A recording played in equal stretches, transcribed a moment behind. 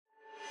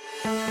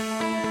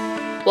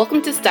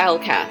Welcome to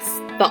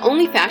Stylecast, the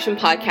only fashion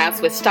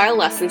podcast with style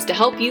lessons to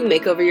help you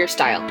make over your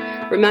style.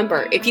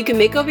 Remember, if you can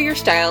make over your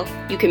style,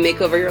 you can make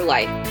over your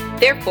life.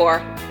 Therefore,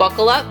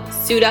 buckle up,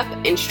 suit up,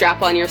 and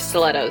strap on your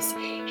stilettos.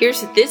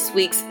 Here's this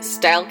week's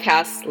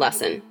Stylecast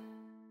lesson.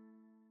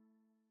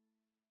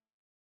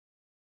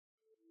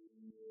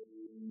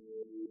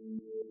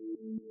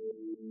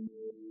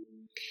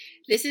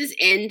 This is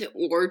End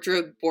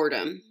Wardrobe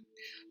Boredom.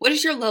 What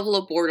is your level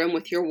of boredom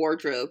with your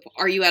wardrobe?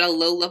 Are you at a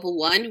low level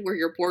 1 where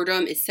your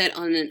boredom is set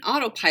on an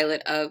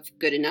autopilot of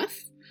good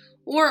enough?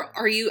 Or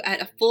are you at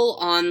a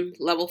full-on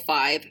level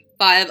 5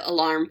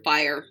 alarm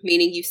fire,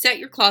 meaning you set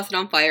your closet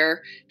on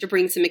fire to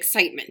bring some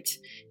excitement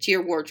to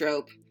your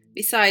wardrobe?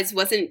 Besides,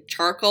 wasn't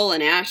charcoal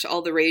and ash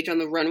all the rage on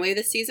the runway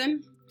this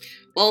season?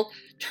 Well,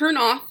 turn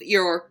off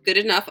your good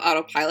enough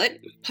autopilot,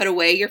 put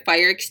away your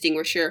fire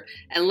extinguisher,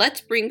 and let's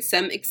bring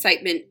some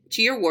excitement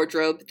to your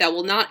wardrobe that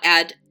will not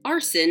add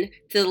arson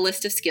to the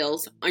list of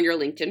skills on your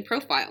LinkedIn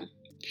profile.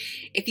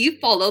 If you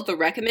follow the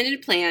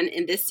recommended plan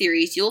in this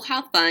series, you'll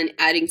have fun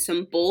adding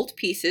some bold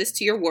pieces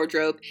to your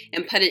wardrobe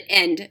and put an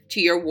end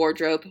to your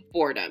wardrobe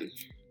boredom.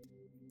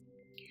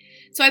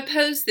 So I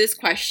posed this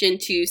question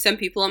to some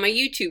people on my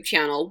YouTube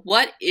channel.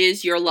 What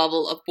is your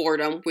level of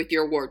boredom with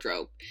your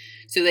wardrobe?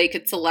 So they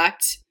could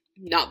select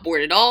not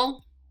bored at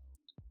all,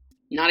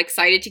 not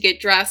excited to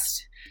get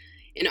dressed,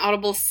 an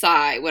audible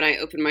sigh when I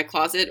open my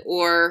closet,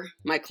 or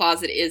my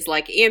closet is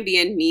like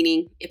Ambien,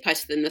 meaning it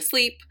puts them to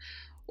sleep,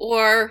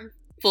 or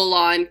full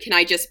on, can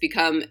I just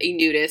become a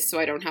nudist so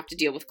I don't have to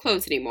deal with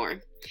clothes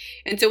anymore?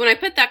 And so when I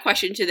put that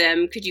question to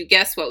them, could you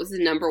guess what was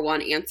the number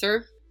one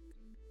answer?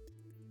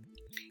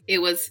 It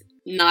was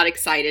not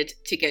excited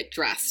to get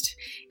dressed.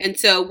 And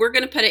so we're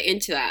going to put it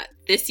into that.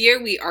 This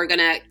year we are going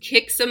to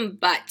kick some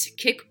butt,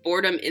 kick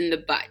boredom in the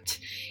butt.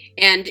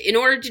 And in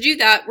order to do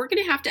that, we're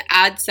going to have to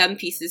add some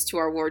pieces to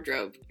our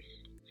wardrobe.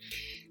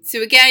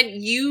 So again,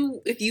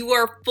 if you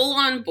are full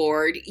on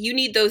board, you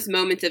need those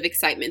moments of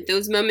excitement,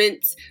 those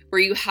moments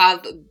where you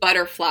have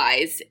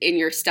butterflies in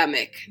your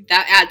stomach.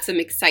 That adds some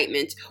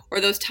excitement. Or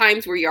those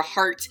times where your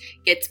heart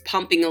gets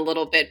pumping a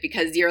little bit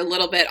because you're a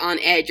little bit on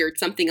edge or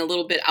it's something a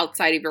little bit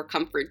outside of your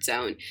comfort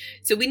zone.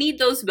 So we need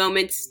those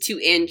moments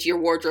to end your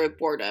wardrobe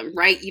boredom,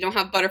 right? You don't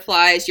have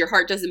butterflies, your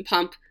heart doesn't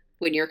pump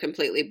when you're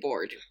completely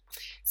bored.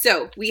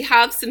 So we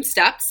have some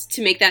steps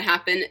to make that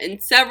happen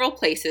in several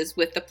places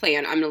with the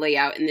plan I'm going to lay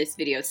out in this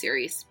video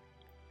series.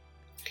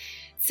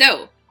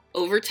 So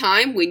over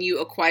time, when you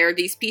acquire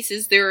these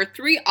pieces, there are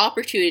 3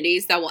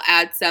 opportunities that will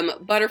add some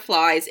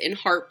butterflies and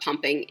heart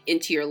pumping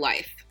into your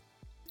life.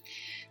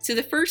 So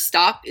the first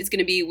stop is going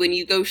to be when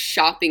you go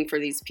shopping for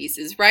these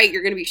pieces, right?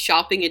 You're going to be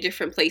shopping at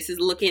different places,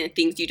 looking at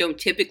things you don't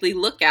typically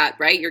look at,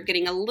 right? You're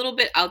getting a little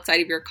bit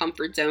outside of your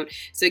comfort zone.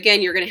 So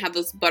again, you're going to have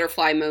those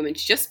butterfly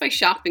moments just by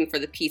shopping for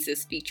the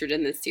pieces featured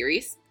in this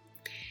series.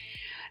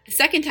 The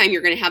second time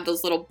you're going to have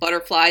those little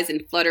butterflies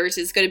and flutters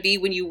is going to be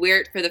when you wear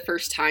it for the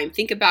first time.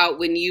 Think about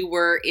when you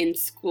were in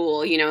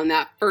school, on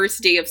that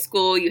first day of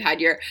school, you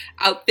had your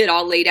outfit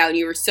all laid out and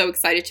you were so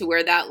excited to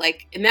wear that.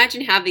 Like,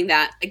 imagine having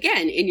that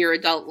again in your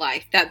adult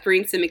life. That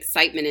brings some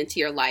excitement into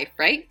your life,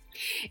 right?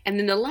 And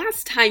then the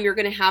last time you're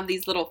going to have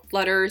these little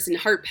flutters and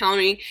heart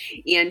pounding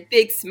and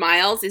big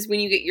smiles is when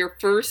you get your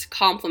first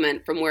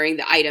compliment from wearing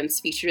the items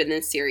featured in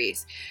this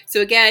series.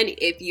 So again,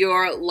 if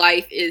your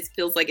life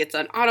feels like it's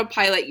on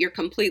autopilot, you're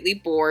completely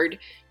bored,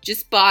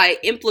 just by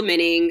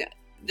implementing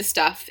the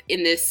stuff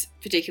in this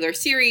particular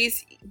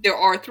series, there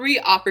are 3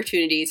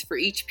 opportunities for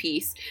each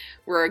piece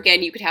where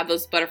again, you could have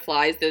those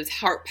butterflies, those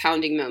heart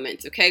pounding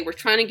moments, okay? We're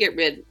trying to get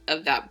rid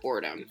of that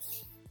boredom.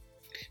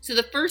 So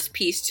the first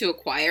piece to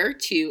acquire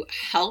to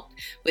help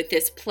with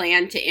this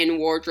plan to end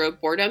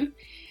wardrobe boredom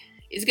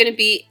is going to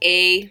be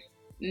a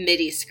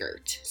midi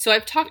skirt. So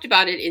I've talked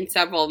about it in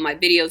several of my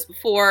videos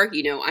before.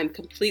 I'm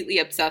completely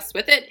obsessed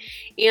with it.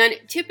 And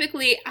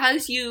typically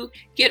as you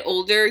get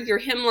older, your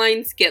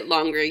hemlines get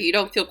longer. You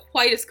don't feel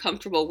quite as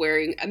comfortable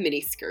wearing a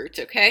midi skirt,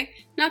 okay?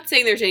 Not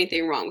saying there's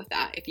anything wrong with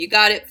that. If you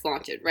got it,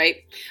 flaunt it, right?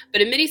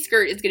 But a midi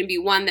skirt is going to be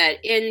one that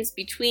ends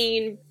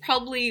between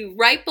probably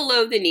right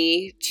below the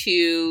knee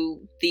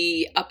to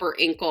the upper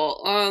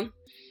ankle,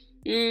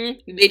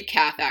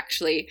 mid-calf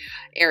actually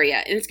area,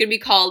 and it's going to be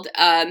called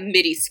a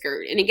midi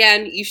skirt. And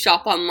again, you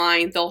shop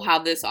online, they'll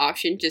have this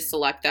option. Just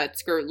select that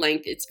skirt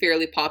length. It's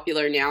fairly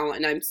popular now,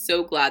 and I'm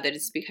so glad that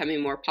it's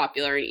becoming more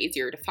popular and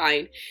easier to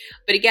find.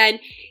 But again,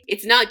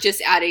 it's not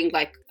just adding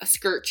like a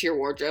skirt to your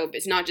wardrobe.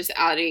 It's not just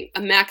adding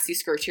a maxi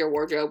skirt to your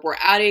wardrobe. We're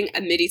adding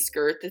a midi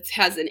skirt that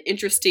has an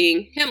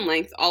interesting hem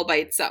length all by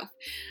itself.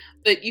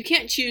 But you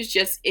can't choose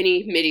just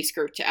any midi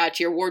skirt to add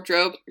to your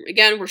wardrobe.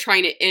 Again, we're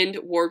trying to end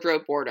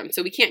wardrobe boredom.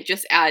 So we can't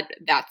just add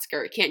that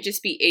skirt. It can't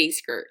just be any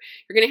skirt.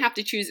 You're going to have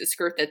to choose a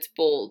skirt that's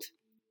bold.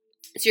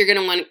 So you're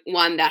going to want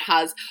one that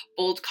has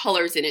bold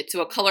colors in it.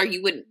 So a color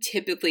you wouldn't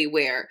typically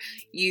wear.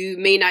 You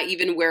may not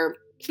even wear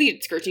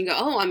pleated skirts. You can go,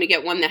 oh, I'm going to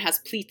get one that has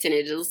pleats in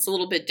it. It's a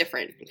little bit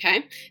different,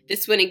 okay?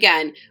 This one,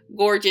 again,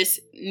 gorgeous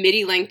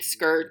midi length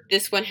skirt.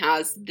 This one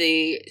has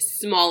the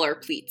smaller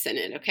pleats in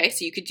it, okay?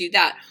 So you could do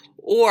that.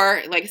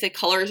 Or, like I said,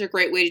 color is a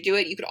great way to do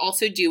it. You could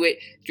also do it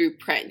through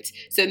print.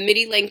 So a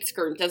midi length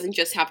skirt doesn't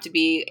just have to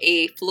be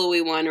a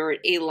flowy one or an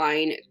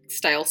A-line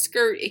style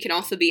skirt. It can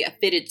also be a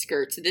fitted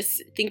skirt. So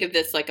think of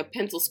this like a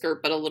pencil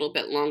skirt, but a little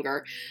bit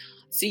longer.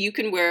 So you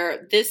can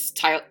wear this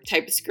type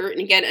of skirt.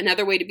 And again,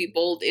 another way to be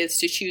bold is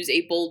to choose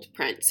a bold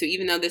print. So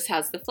even though this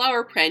has the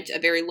flower print, a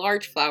very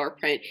large flower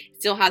print, it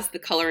still has the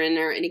color in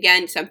there. And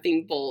again,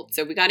 something bold.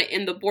 So we got to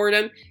end the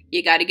boredom.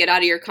 You got to get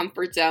out of your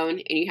comfort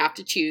zone and you have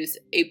to choose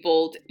a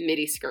bold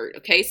midi skirt.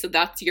 Okay, so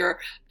that's your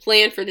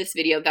plan for this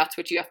video. That's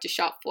what you have to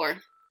shop for.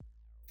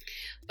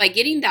 By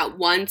getting that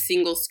one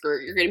single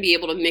skirt, you're going to be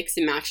able to mix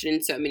and match it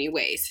in so many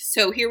ways.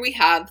 So here we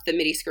have the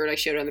midi skirt I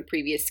showed on the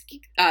previous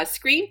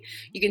screen.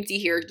 You can see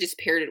here, just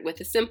paired it with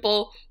a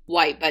simple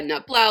white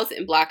button-up blouse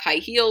and black high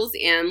heels,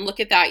 and look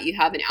at that, you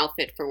have an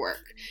outfit for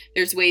work.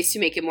 There's ways to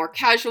make it more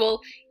casual.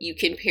 You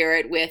can pair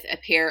it with a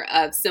pair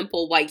of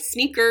simple white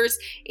sneakers,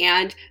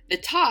 and the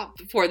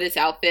top for this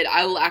outfit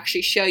I will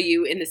actually show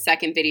you in the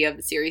second video of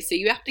the series, so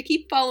you have to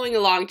keep following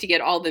along to get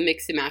all the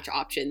mix and match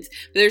options.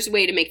 But there's a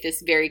way to make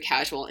this very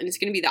casual, and it's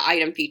going to be the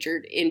item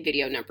featured in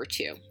video number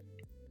 2.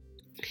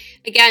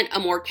 Again, a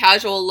more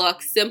casual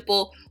look,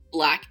 simple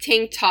black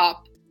tank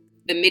top,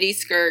 the midi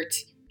skirt,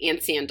 and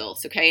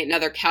sandals, okay?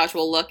 Another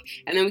casual look.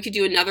 And then we could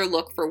do another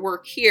look for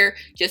work here,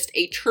 just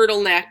a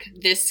turtleneck,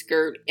 this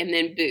skirt, and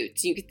then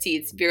boots. You can see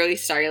it's very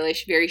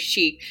stylish, very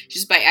chic.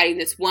 Just by adding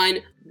this one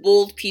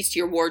bold piece to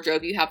your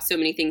wardrobe, you have so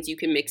many things you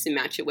can mix and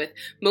match it with.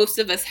 Most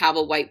of us have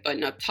a white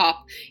button-up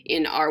top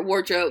in our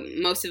wardrobe.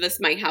 Most of us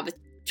might have a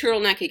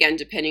turtleneck, again,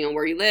 depending on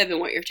where you live and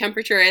what your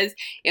temperature is,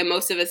 and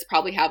most of us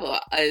probably have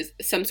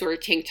some sort of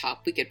tank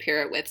top we could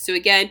pair it with. So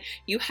again,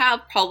 you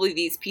have probably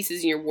these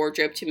pieces in your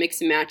wardrobe to mix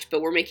and match,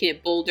 but we're making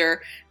it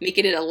bolder,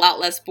 making it a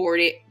lot less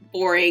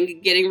boring,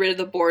 getting rid of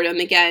the boredom.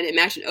 Again,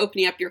 imagine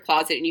opening up your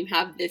closet and you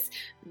have this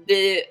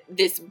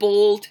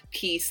bold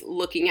piece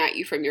looking at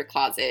you from your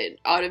closet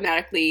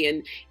automatically,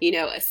 and you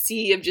know, a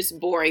sea of just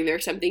boring.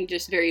 There's something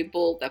just very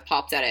bold that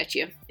pops out at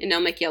you, and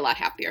it'll make you a lot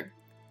happier.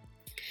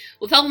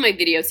 With all of my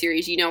video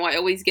series, you know I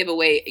always give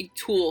away a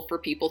tool for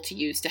people to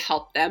use to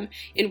help them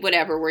in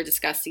whatever we're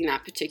discussing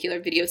that particular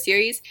video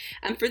series.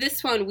 And for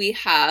this one, we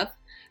have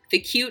the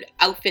Cute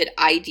Outfit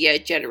Idea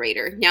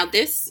Generator. Now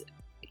this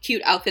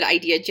Cute Outfit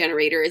Idea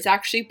Generator is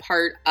actually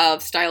part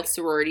of Style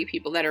Sorority.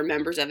 People that are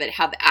members of it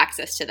have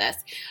access to this.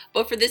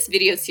 But for this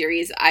video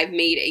series, I've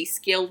made a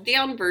scaled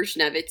down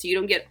version of it, so you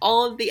don't get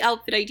all of the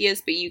outfit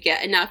ideas, but you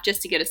get enough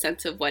just to get a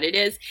sense of what it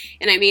is.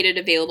 And I made it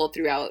available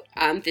throughout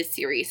this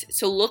series.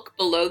 So look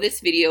below this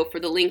video for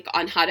the link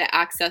on how to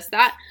access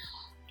that.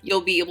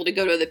 You'll be able to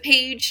go to the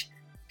page,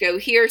 go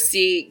here,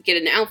 see,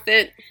 get an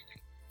outfit,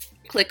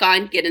 click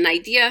on get an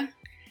idea,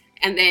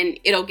 and then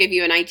it'll give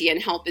you an idea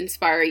and help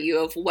inspire you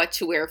of what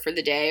to wear for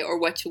the day or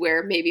what to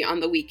wear maybe on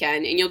the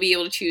weekend. And you'll be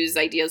able to choose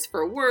ideas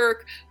for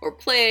work or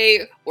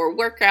play or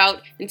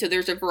workout. And so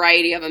there's a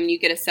variety of them. You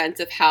get a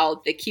sense of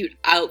how the Cute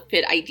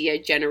Outfit Idea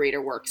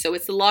Generator works. So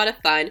it's a lot of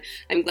fun.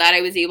 I'm glad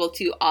I was able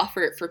to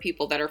offer it for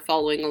people that are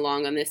following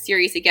along on this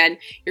series. Again,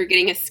 you're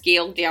getting a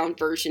scaled down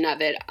version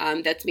of it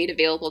that's made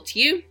available to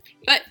you.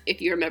 But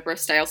if you're a member of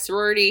Style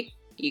Sorority,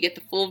 you get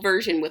the full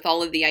version with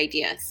all of the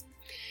ideas.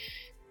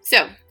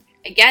 So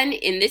again,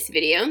 in this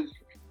video,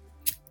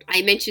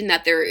 I mentioned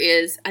that there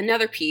is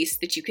another piece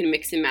that you can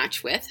mix and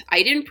match with.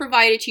 I didn't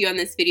provide it to you on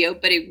this video,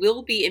 but it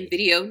will be in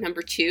video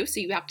number 2,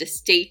 so you have to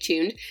stay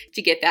tuned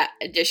to get that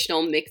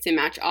additional mix and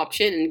match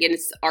option. And again,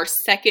 it's our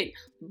second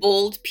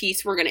bold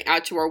piece we're going to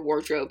add to our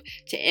wardrobe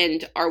to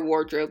end our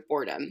wardrobe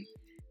boredom.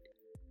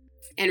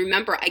 And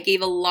remember, I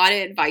gave a lot of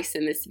advice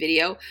in this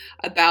video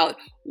about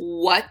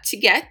what to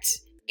get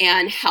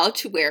and how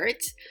to wear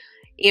it.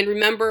 And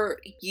remember,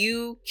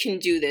 you can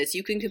do this.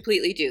 You can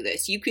completely do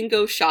this. You can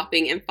go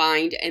shopping and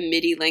find a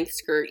midi length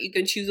skirt. You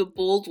can choose a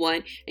bold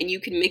one and you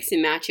can mix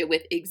and match it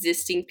with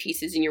existing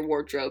pieces in your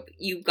wardrobe.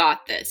 You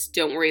got this.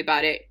 Don't worry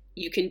about it.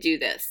 You can do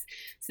this.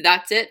 So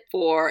that's it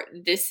for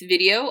this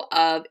video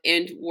of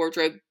End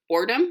Wardrobe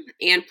Boredom.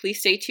 And please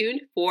stay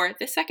tuned for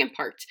the second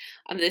part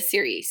of this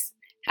series.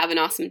 Have an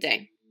awesome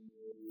day.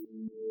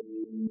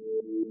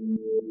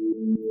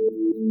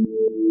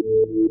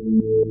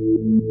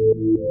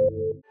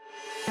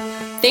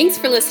 Thanks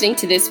for listening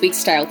to this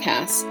week's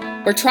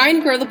Stylecast. We're trying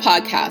to grow the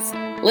podcast.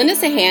 Lend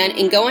us a hand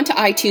and go onto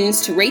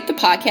iTunes to rate the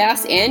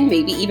podcast and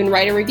maybe even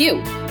write a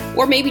review.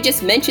 Or maybe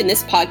just mention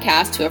this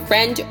podcast to a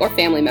friend or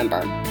family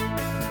member.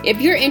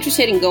 If you're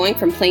interested in going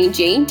from plain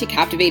Jane to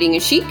captivating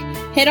and chic,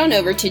 head on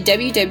over to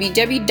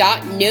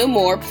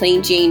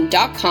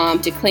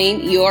www.nomoreplainjane.com to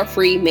claim your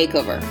free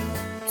makeover.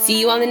 See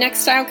you on the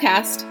next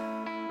Stylecast.